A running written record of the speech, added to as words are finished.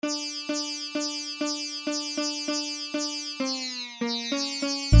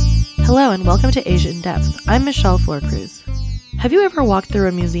Hello and welcome to Asia in Depth. I'm Michelle Florcruz. Have you ever walked through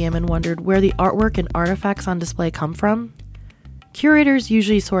a museum and wondered where the artwork and artifacts on display come from? Curators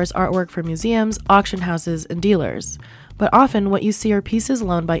usually source artwork from museums, auction houses, and dealers, but often what you see are pieces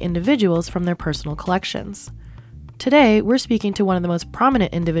loaned by individuals from their personal collections. Today, we're speaking to one of the most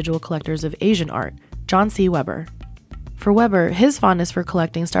prominent individual collectors of Asian art, John C. Weber. For Weber, his fondness for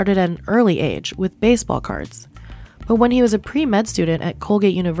collecting started at an early age with baseball cards. But when he was a pre-med student at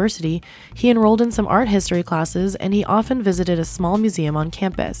Colgate University, he enrolled in some art history classes and he often visited a small museum on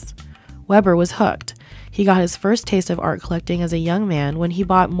campus. Weber was hooked. He got his first taste of art collecting as a young man when he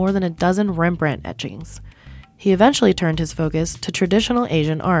bought more than a dozen Rembrandt etchings. He eventually turned his focus to traditional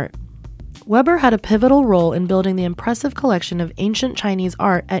Asian art. Weber had a pivotal role in building the impressive collection of ancient Chinese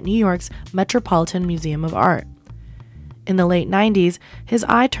art at New York's Metropolitan Museum of Art. In the late 90s, his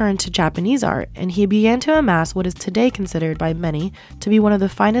eye turned to Japanese art, and he began to amass what is today considered by many to be one of the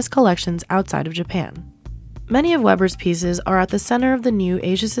finest collections outside of Japan. Many of Weber's pieces are at the center of the new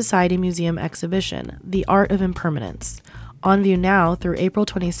Asia Society Museum exhibition, The Art of Impermanence, on view now through April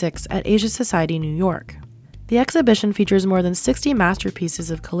 26 at Asia Society, New York. The exhibition features more than 60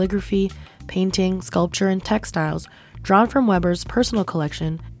 masterpieces of calligraphy, painting, sculpture, and textiles drawn from Weber's personal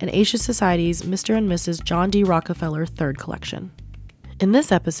collection and Asia Society's Mr. and Mrs. John D. Rockefeller Third Collection. In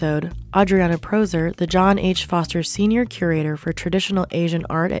this episode, Adriana Proser, the John H. Foster Senior Curator for Traditional Asian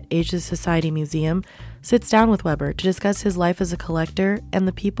Art at Asia Society Museum, sits down with Weber to discuss his life as a collector and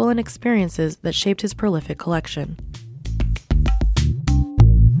the people and experiences that shaped his prolific collection.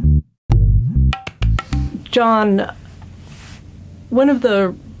 John, one of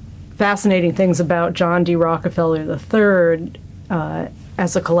the fascinating things about John D. Rockefeller III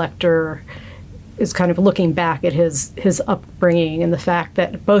as a collector is kind of looking back at his upbringing and the fact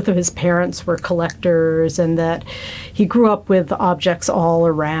that both of his parents were collectors and that he grew up with objects all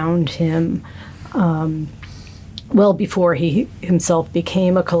around him well before he himself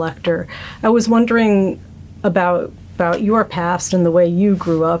became a collector. I was wondering about your past and the way you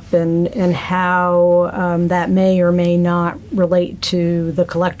grew up and how that may or may not relate to the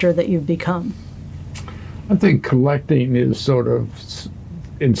collector that you've become. I think collecting is sort of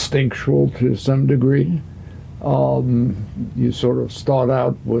instinctual to some degree. You sort of start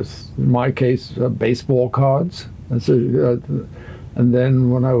out with, in my case, baseball cards. And then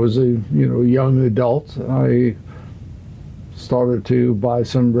when I was a young adult, I started to buy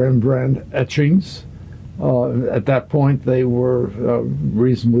some Rembrandt etchings. At that point, they were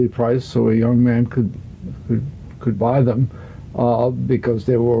reasonably priced, so a young man could buy them because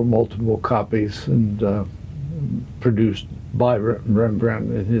there were multiple copies and produced by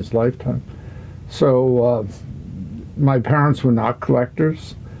Rembrandt in his lifetime. So my parents were not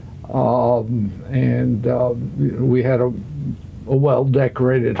collectors, and we had a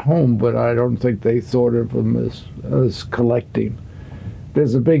well-decorated home, but I don't think they thought of them as collecting.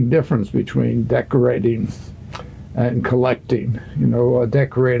 There's a big difference between decorating and collecting. A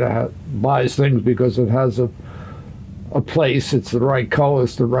decorator buys things because it has a place, it's the right color,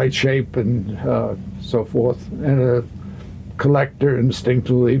 it's the right shape, and so forth. And a collector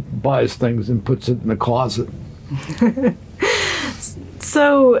instinctively buys things and puts it in the closet.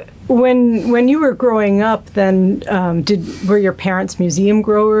 So when you were growing up, then were your parents museum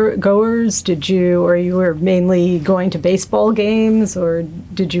goers? Or you were mainly going to baseball games, or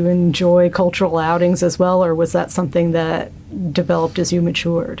did you enjoy cultural outings as well, or was that something that developed as you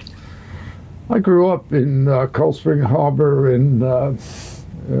matured? I grew up in Cold Spring Harbor in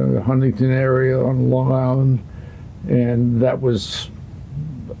Huntington area on Long Island, and that was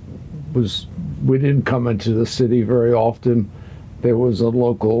we didn't come into the city very often. There was a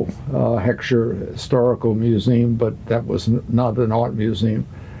local Heckscher Historical Museum, but that was not an art museum.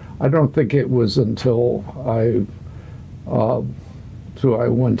 I don't think it was until I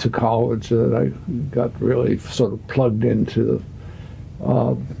went to college that I got really sort of plugged into,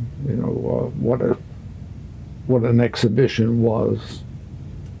 what an exhibition was.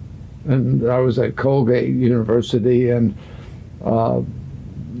 And I was at Colgate University, and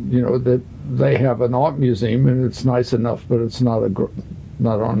that they have an art museum, and it's nice enough, but it's not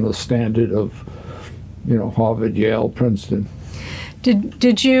on the standard of, Harvard, Yale, Princeton.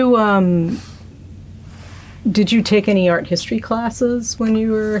 Did you take any art history classes when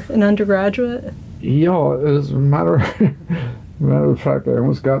you were an undergraduate? Yeah, as a matter of fact, I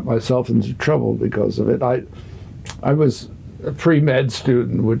almost got myself into trouble because of it. I was a pre-med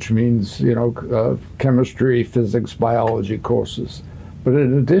student, which means chemistry, physics, biology courses. But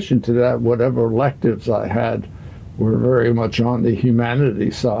in addition to that, whatever electives I had were very much on the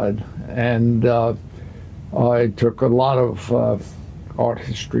humanities side. And I took a lot of art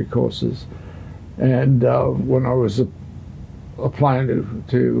history courses. And when I was applying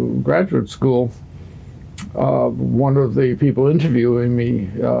to graduate school, one of the people interviewing me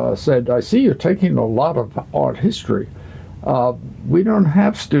said, "I see you're taking a lot of art history. We don't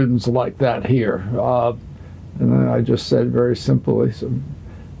have students like that here." And then I just said very simply,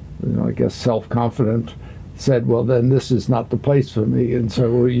 I guess self-confident, said, "Well, then this is not the place for me, and so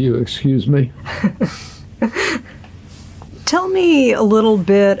will you excuse me?" Tell me a little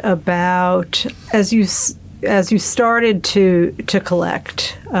bit about, as you started to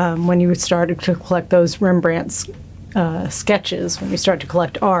collect, when you started to collect those Rembrandt's sketches, when you started to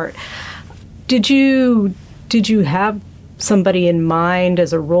collect art, did you have somebody in mind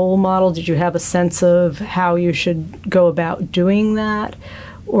as a role model? Did you have a sense of how you should go about doing that?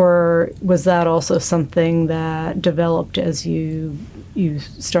 Or was that also something that developed as you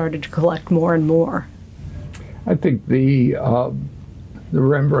started to collect more and more? I think the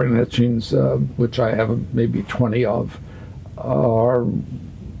Rembrandt etchings, which I have maybe 20 of, are.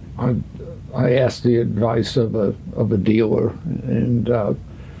 I asked the advice of a dealer, and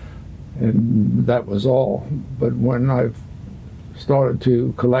that was all. But when I've started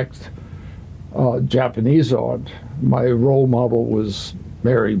to collect Japanese art, my role model was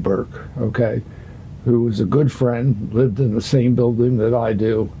Mary Burke, okay, who was a good friend, lived in the same building that I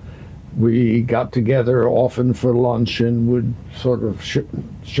do. We got together often for lunch and would sort of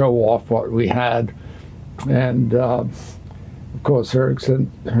show off what we had. And of course, her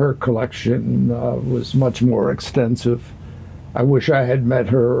collection was much more extensive. I wish I had met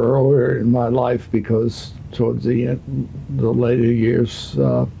her earlier in my life, because towards the later years,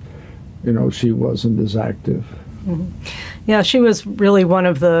 she wasn't as active. Mm-hmm. Yeah, she was really one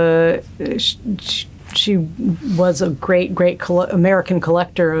of the. She was a great American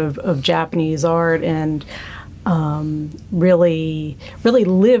collector of Japanese art, and really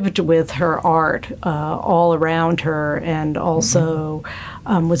lived with her art all around her, and also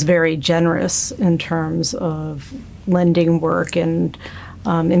was very generous in terms of lending work and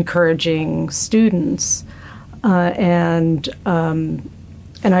encouraging students. And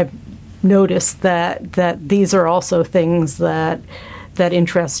I've noticed that these are also things that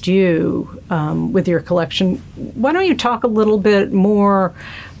interest you with your collection. Why don't you talk a little bit more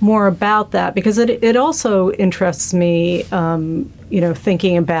about that? Because it also interests me,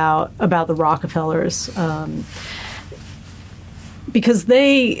 thinking about the Rockefellers, because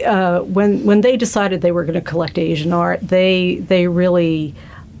they when they decided they were going to collect Asian art, they really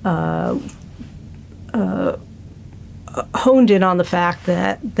honed in on the fact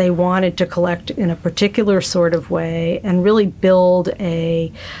that they wanted to collect in a particular sort of way and really build a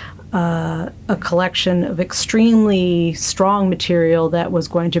collection of extremely strong material that was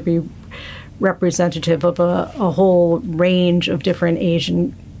going to be representative of a whole range of different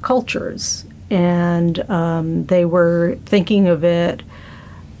Asian cultures. And they were thinking of it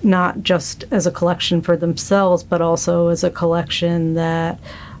not just as a collection for themselves, but also as a collection that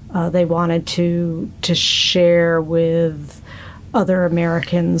they wanted to share with other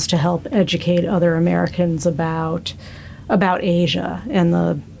Americans, to help educate other Americans about Asia and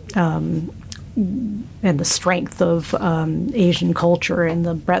the strength of Asian culture and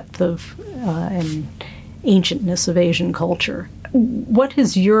the breadth of and ancientness of Asian culture. What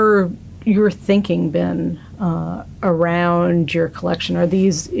has your thinking been around your collection? Are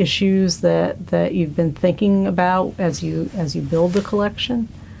these issues that you've been thinking about as you build the collection?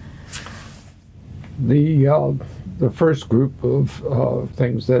 The first group of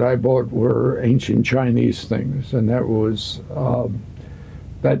things that I bought were ancient Chinese things, and that was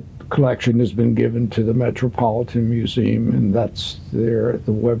that collection has been given to the Metropolitan Museum, and that's there at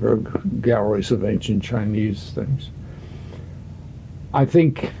the Weber Galleries of Ancient Chinese things. I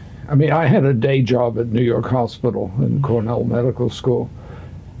had a day job at New York Hospital and Cornell Medical School.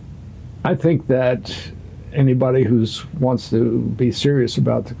 I think that anybody who wants to be serious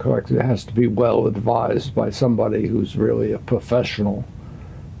about the collection has to be well advised by somebody who's really a professional,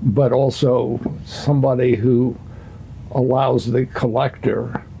 but also somebody who allows the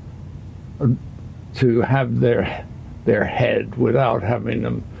collector to have their head without having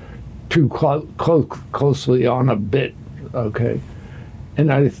them too closely on a bit, okay? And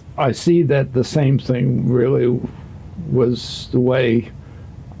I see that the same thing really was the way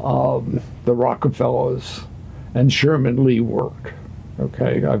the Rockefellers and Sherman Lee worked.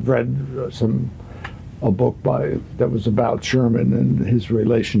 Okay, I've read a book that was about Sherman and his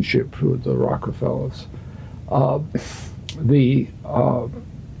relationship with the Rockefellers.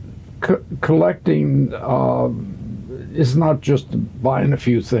 Collecting is not just buying a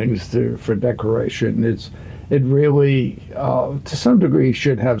few things for decoration. it really, to some degree,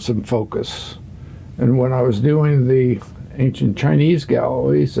 should have some focus. And when I was doing the ancient Chinese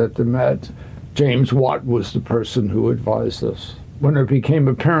galleries at the Met, James Watt was the person who advised us. When it became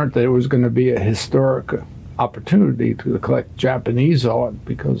apparent that there was going to be a historic opportunity to collect Japanese art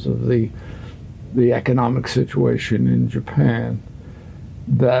because of the economic situation in Japan,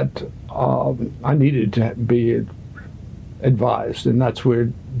 that I needed to be advised, and that's where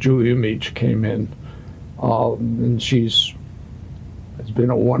Julia Meach came in. And has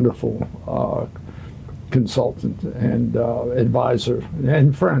been a wonderful consultant and advisor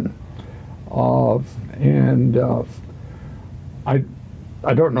and friend. I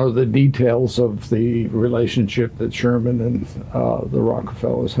don't know the details of the relationship that Sherman and the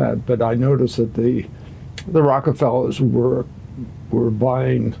Rockefellers had, but I noticed that the Rockefellers were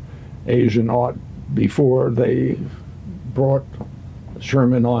buying Asian art before they brought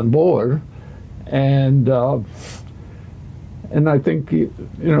Sherman on board, and I think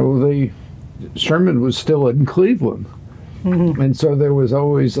Sherman was still in Cleveland. Mm-hmm. And so there was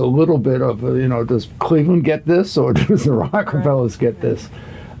always a little bit of, does Cleveland get this or does the Rockefellers get this?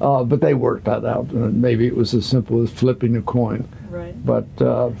 But they worked that out. And maybe it was as simple as flipping a coin. Right. But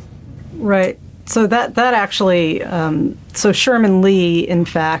right. So that actually, so Sherman Lee, in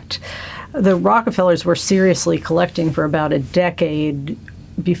fact, the Rockefellers were seriously collecting for about a decade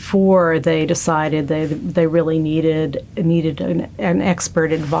before they decided they really needed an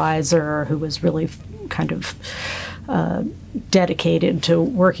expert advisor who was really kind of dedicated to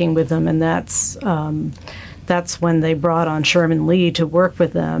working with them, and that's when they brought on Sherman Lee to work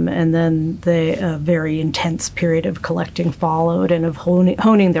with them, and then a very intense period of collecting followed and of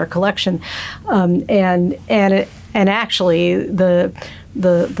honing their collection, and actually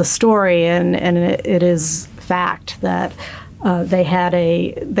the story and it is fact that they had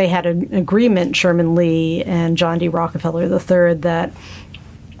an agreement, Sherman Lee and John D. Rockefeller III, that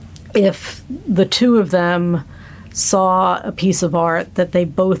if the two of them saw a piece of art that they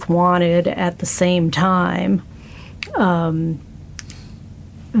both wanted at the same time,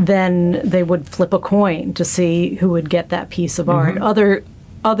 then they would flip a coin to see who would get that piece of art.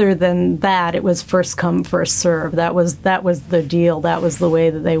 Other than that, it was first come, first serve. That was the deal. That was the way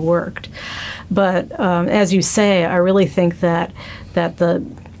that they worked. But as you say, I really think that the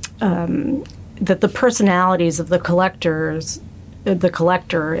personalities of the collectors,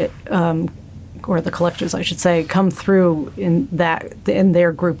 or the collectors, I should say, come through in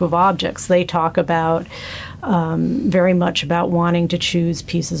their group of objects. They talk about very much about wanting to choose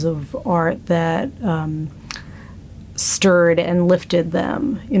pieces of art that stirred and lifted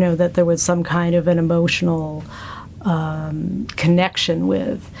them. That there was some kind of an emotional connection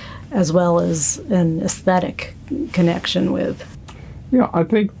with, as well as an aesthetic connection with. Yeah, I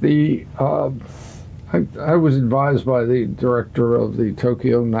think I was advised by the director of the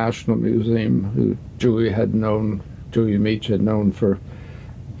Tokyo National Museum, who Julia Meach had known for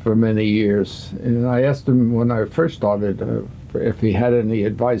many years. And I asked him when I first started if he had any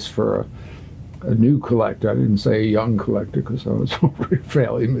advice for a new collector. I didn't say a young collector because I was already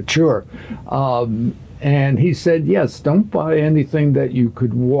fairly mature. And he said, yes, don't buy anything that you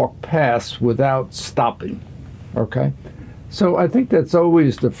could walk past without stopping, okay? So I think that's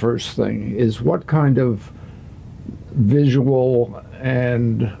always the first thing, is what kind of visual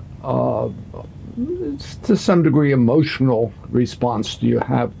and to some degree emotional response do you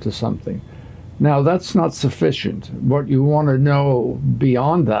have to something. Now, that's not sufficient. What you want to know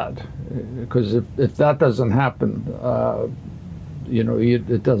beyond that, because if that doesn't happen,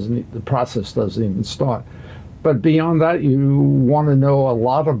 the process doesn't even start. But beyond that, you want to know a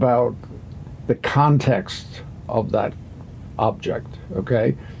lot about the context of that object,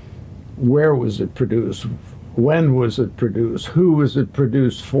 okay? Where was it produced? When was it produced? Who was it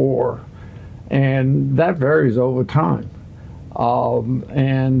produced for? And that varies over time.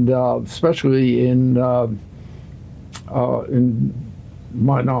 Especially in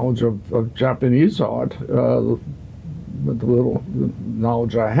my knowledge of Japanese art, the little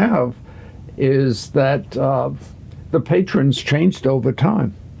knowledge I have, is that the patrons changed over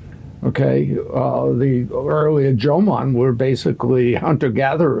time. Okay, the earlier Jomon were basically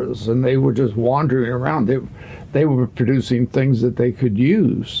hunter-gatherers, and they were just wandering around. They were producing things that they could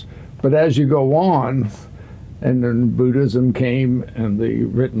use. But as you go on, and then Buddhism came, and the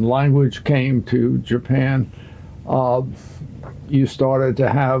written language came to Japan, you started to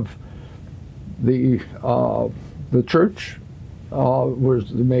have the church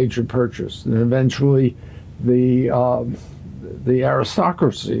was the major purchase, and eventually the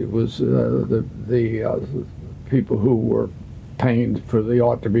aristocracy was the people who were paying for the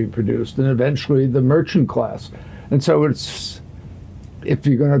art to be produced, and eventually the merchant class. And so it's, if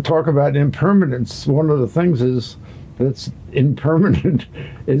you're going to talk about impermanence, one of the things is that's impermanent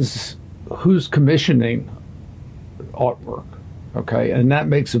is who's commissioning artwork, okay? And that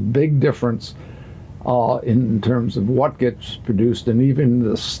makes a big difference in terms of what gets produced and even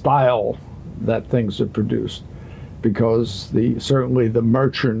the style that things are produced, because certainly the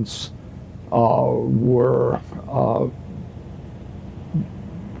merchants were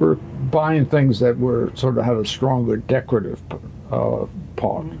buying things that were sort of had a stronger decorative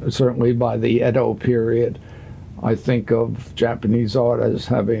part. Certainly by the Edo period, I think of Japanese art as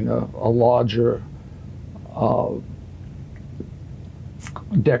having a larger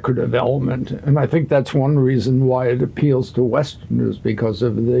decorative element, and I think that's one reason why it appeals to Westerners, because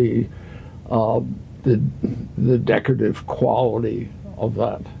of the decorative quality of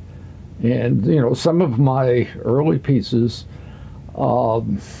that. And some of my early pieces, I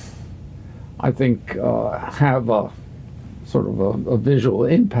think, have a sort of a visual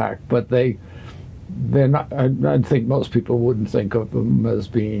impact, but they're not. I think most people wouldn't think of them as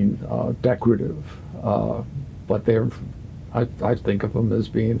being decorative, but they're. I think of them as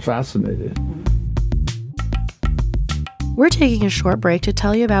being fascinating. We're taking a short break to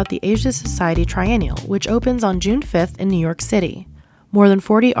tell you about the Asia Society Triennial, which opens on June 5th in New York City. More than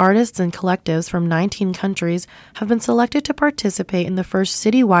 40 artists and collectives from 19 countries have been selected to participate in the first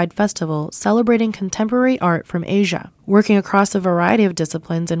citywide festival celebrating contemporary art from Asia. Working across a variety of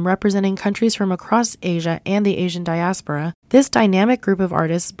disciplines and representing countries from across Asia and the Asian diaspora, this dynamic group of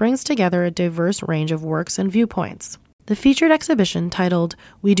artists brings together a diverse range of works and viewpoints. The featured exhibition, titled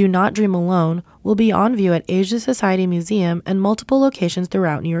We Do Not Dream Alone, will be on view at Asia Society Museum and multiple locations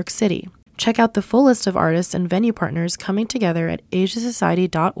throughout New York City. Check out the full list of artists and venue partners coming together at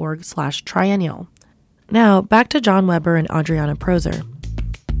asiasociety.org/triennial. Now, back to John Weber and Adriana Proser.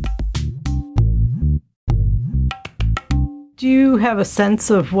 Do you have a sense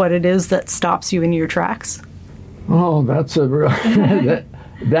of what it is that stops you in your tracks? Oh, that's a real...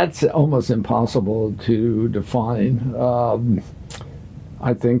 That's almost impossible to define.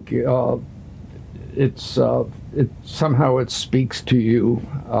 I think it's somehow it speaks to you,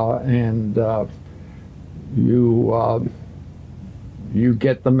 and you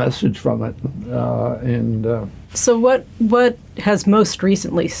get the message from it. So what has most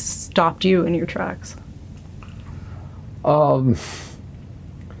recently stopped you in your tracks?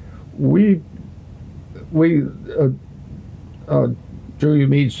 Julia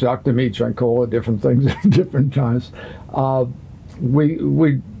Meach, Dr. Meach, I call it different things at different times. We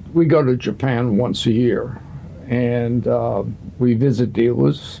go to Japan once a year, and we visit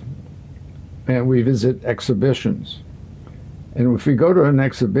dealers, and we visit exhibitions. And if we go to an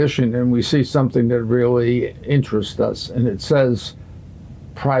exhibition and we see something that really interests us, and it says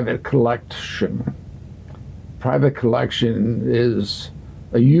private collection is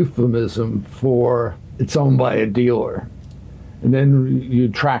a euphemism for it's owned by a dealer. And then you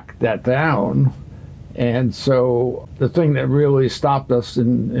track that down. And so the thing that really stopped us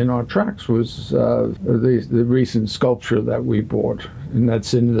in our tracks was the recent sculpture that we bought, and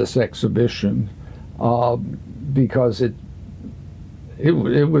that's in this exhibition, because it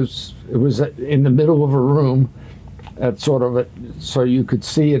was in the middle of a room at sort of so you could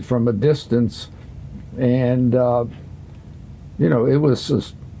see it from a distance, and it was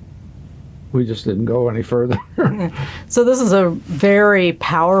just, we just didn't go any further. So this is a very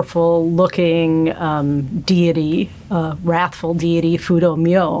powerful looking deity, wrathful deity, Fudo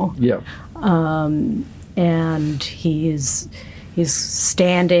Myo. Yeah. And he's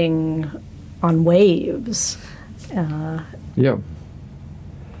standing on waves. Yeah.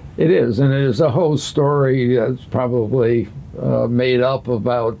 It is, and it is a whole story that's probably made up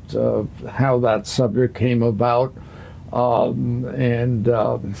about how that subject came about, and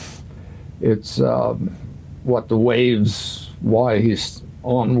it's what the waves, why he's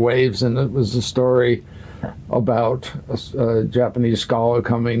on waves, and it was a story about a Japanese scholar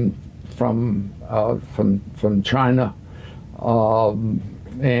coming from China,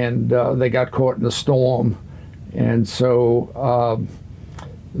 and they got caught in a storm, and so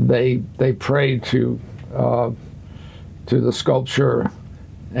they prayed to the sculpture,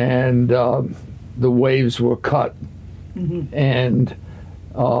 and the waves were cut, and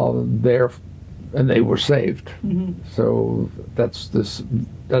they were saved. So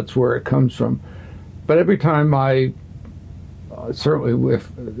that's where it comes from. But every time I certainly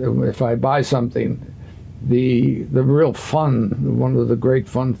if I buy something, the real fun, one of the great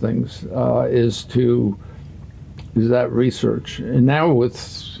fun things is that research. And now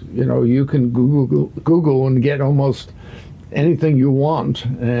with you can Google and get almost anything you want,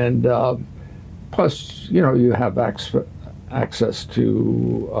 and plus, you have access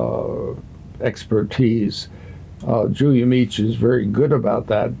to expertise. Julia Meach is very good about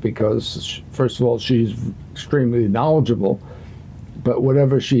that because, first of all, she's extremely knowledgeable, but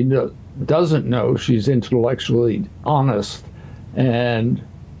whatever she doesn't know, she's intellectually honest,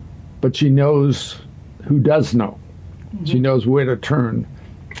 but she knows who does know. Mm-hmm. She knows where to turn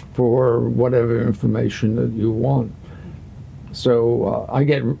for whatever information that you want. So I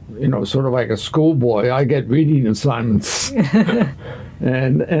get, sort of like a schoolboy, I get reading assignments, and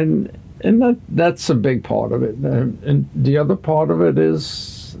that's a big part of it. And the other part of it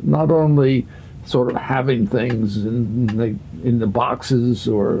is not only sort of having things in the boxes,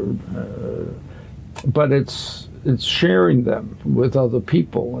 but it's sharing them with other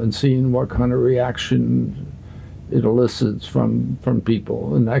people and seeing what kind of reaction it elicits from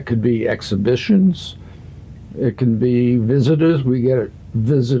people. And that could be exhibitions. It can be visitors. We get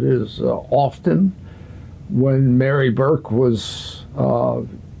visitors often. When Mary Burke was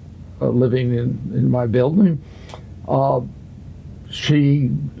living in my building,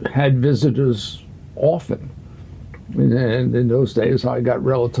 she had visitors often. And in those days, I got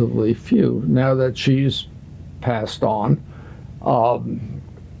relatively few. Now that she's passed on,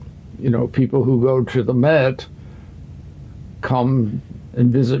 people who go to the Met come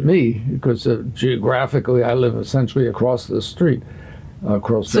and visit me because geographically I live essentially across the street.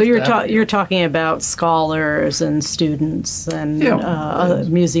 So you're talking about scholars and students and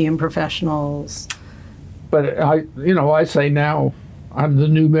museum professionals. But I say now I'm the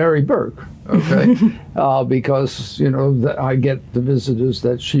new Mary Burke, okay, because that I get the visitors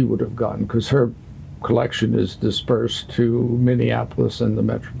that she would have gotten because her collection is dispersed to Minneapolis and the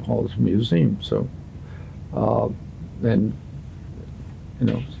Metropolitan Museum. So,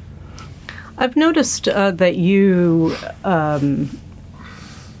 I've noticed that you, and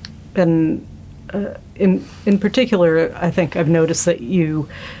in particular, I think I've noticed that you're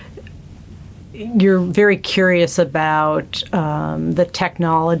very curious about the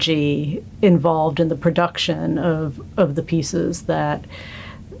technology involved in the production of the pieces that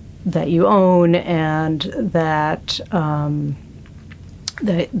you own and that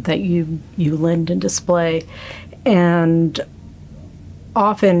you lend and display, and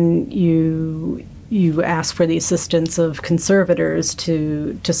often you ask for the assistance of conservators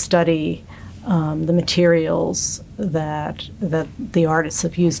to study the materials that the artists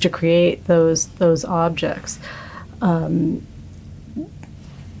have used to create those objects.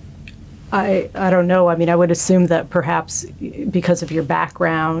 I don't know. I mean, I would assume that perhaps because of your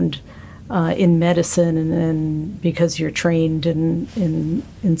background in medicine and because you're trained in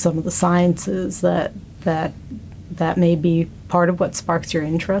some of the sciences, that may be part of what sparks your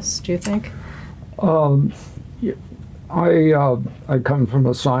interest. Do you think? I come from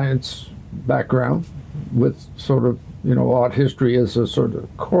a science background with sort of art history as a sort of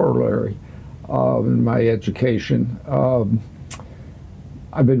corollary in my education.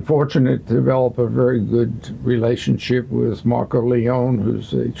 I've been fortunate to develop a very good relationship with Marco Leone,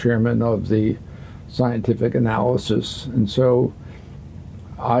 who's the chairman of the scientific analysis, and so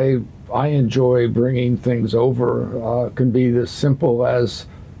I enjoy bringing things over. Can be as simple as,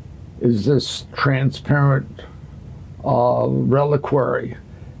 is this transparent reliquary?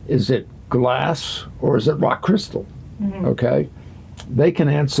 Is it glass or is it rock crystal? Mm-hmm. Okay, they can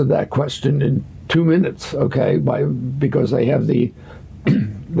answer that question in 2 minutes. Okay, because they have the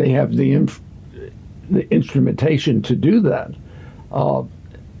instrumentation to do that,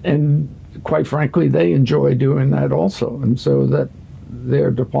 and quite frankly, they enjoy doing that also, and so that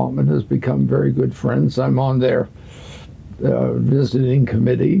their department has become very good friends. I'm on their visiting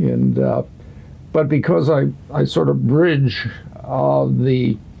committee, and but because I sort of bridge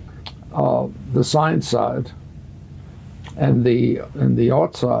the science side and the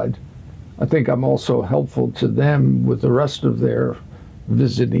art side, I think I'm also helpful to them with the rest of their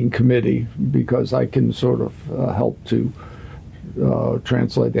visiting committee because I can sort of help to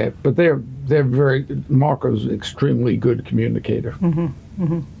translate that. But they're very, Marco's an extremely good communicator. Mm-hmm.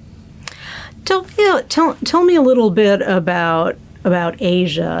 Mm-hmm. Tell me a little bit about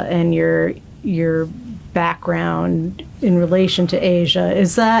Asia and your background in relation to Asia.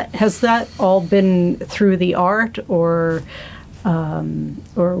 Has that all been through the art, or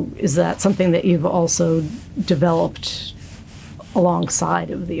is that something that you've also developed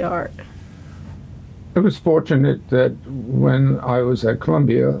alongside of the art? I was fortunate that when I was at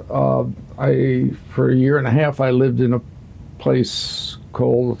Columbia, for a year and a half, I lived in a place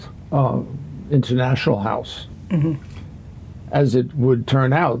called International House. Mm-hmm. As it would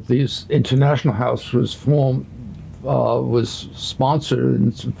turn out, these International House was was sponsored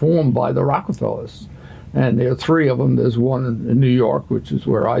and formed by the Rockefellers. And there are three of them. There's one in New York, which is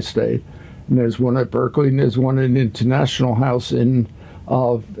where I stayed. And there's one at Berkeley, and there's one in International House in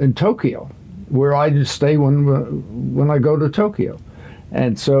Tokyo, where I just stay when I go to Tokyo.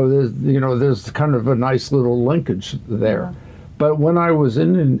 And so there's kind of a nice little linkage there. Yeah. But when I was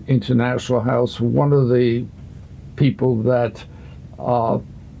in International House, one of the people that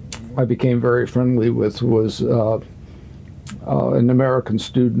I became very friendly with was an American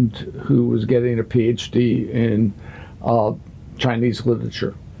student who was getting a PhD in Chinese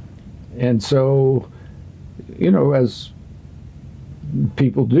literature. And so, as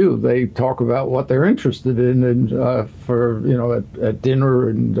people do, they talk about what they're interested in, and at dinner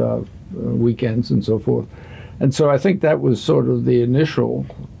and weekends and so forth. And so I think that was sort of the initial,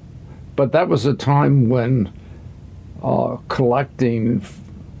 but that was a time when collecting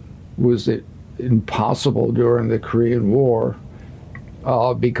was impossible during the Korean War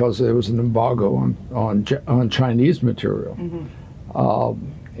because there was an embargo on Chinese material. Mm-hmm.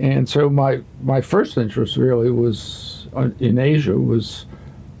 And so my first interest really was in Asia was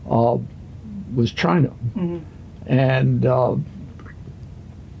China. Mm-hmm. And so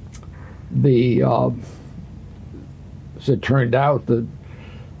it turned out that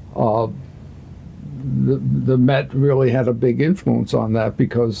the Met really had a big influence on that,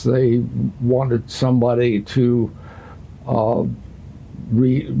 because they wanted somebody to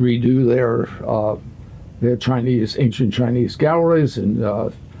redo their ancient Chinese galleries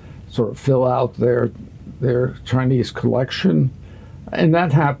and sort of fill out their Chinese collection. And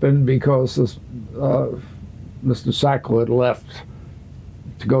that happened because Mr. Sackler had left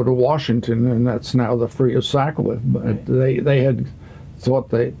to go to Washington, and that's now the Free of Sackler. But they had thought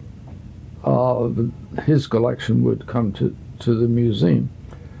that his collection would come to the museum.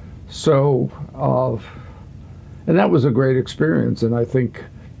 So, and that was a great experience, and I think,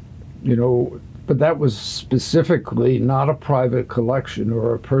 but that was specifically not a private collection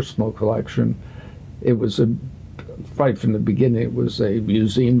or a personal collection. It was right from the beginning, it was a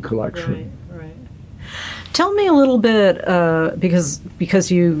museum collection. Right. Tell me a little bit,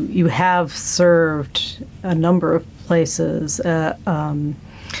 because you have served a number of places on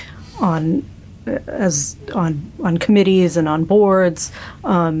committees and on boards.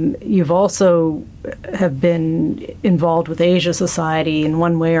 You've also have been involved with Asia Society in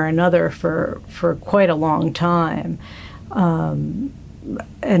one way or another for quite a long time. And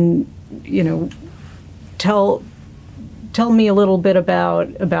tell me a little bit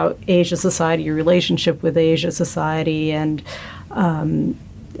about Asia Society, your relationship with Asia Society, and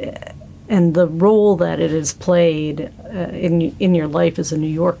the role that it has played in your life as a New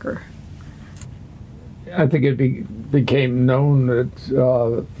Yorker. I think it became known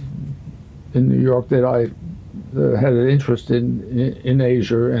that in New York that I had an interest in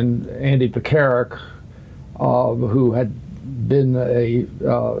Asia, and Andy Pekarik, who had been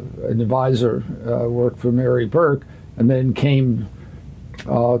an advisor, worked for Mary Burke, and then came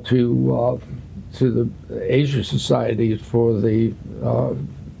to the Asia Society for be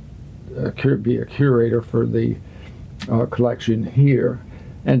a curator for the collection here.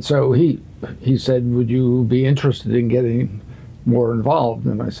 And so he said, would you be interested in getting more involved?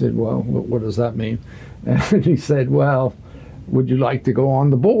 And I said, well, what does that mean? And he said, well, would you like to go on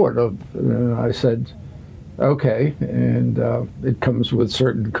the board of? And I said, okay. And it comes with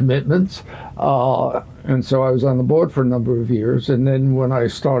certain commitments. And so I was on the board for a number of years. And then when I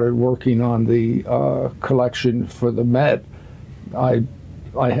started working on the collection for the Met, I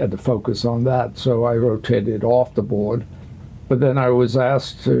had to focus on that. So I rotated off the board. But then I was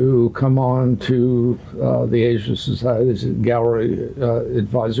asked to come on to the Asia Society's Gallery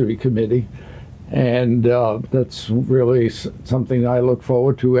Advisory Committee. And that's really something I look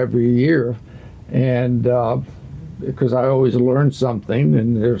forward to every year. And because I always learn something,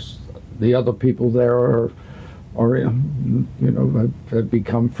 and there's the other people there have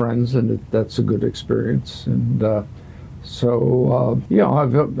become friends, and that's a good experience. And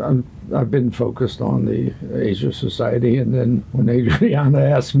I've been focused on the Asia Society, and then when Adriana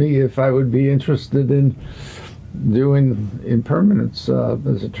asked me if I would be interested in doing impermanence,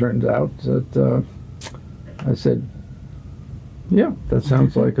 as it turns out, that I said, yeah, that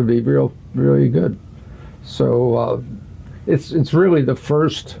sounds like it'd be really good. So it's really the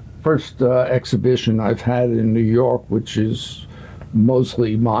first exhibition I've had in New York, which is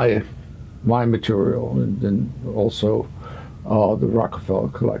mostly my material, and also the Rockefeller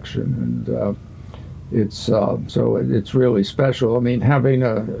collection, and it's really special. I mean, having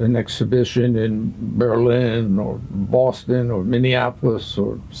an exhibition in Berlin or Boston or Minneapolis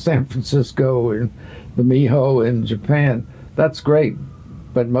or San Francisco the miho in Japan. That's great,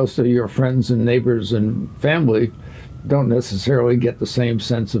 but most of your friends and neighbors and family don't necessarily get the same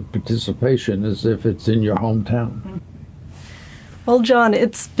sense of participation as if it's in your hometown. Well, John,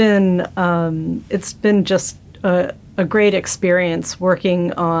 it's been just a great experience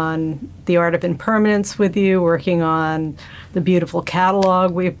working on The Art of Impermanence with you, working on the beautiful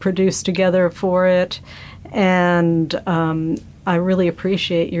catalog we've produced together for it, and I really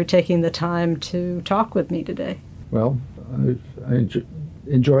appreciate your taking the time to talk with me today. Well, I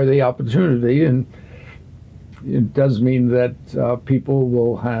enjoy the opportunity, and it does mean that people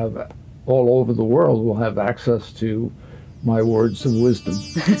will have, all over the world, will have access to my words of wisdom.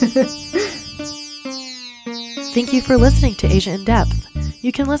 Thank you for listening to Asia in Depth.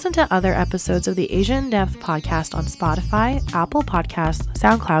 You can listen to other episodes of the Asia in Depth podcast on Spotify, Apple Podcasts,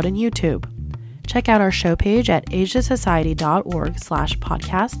 SoundCloud, and YouTube. Check out our show page at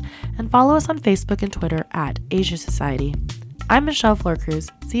asiasociety.org/podcast and follow us on Facebook and Twitter at Asia Society. I'm Michelle Florcruz.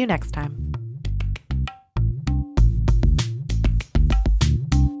 See you next time.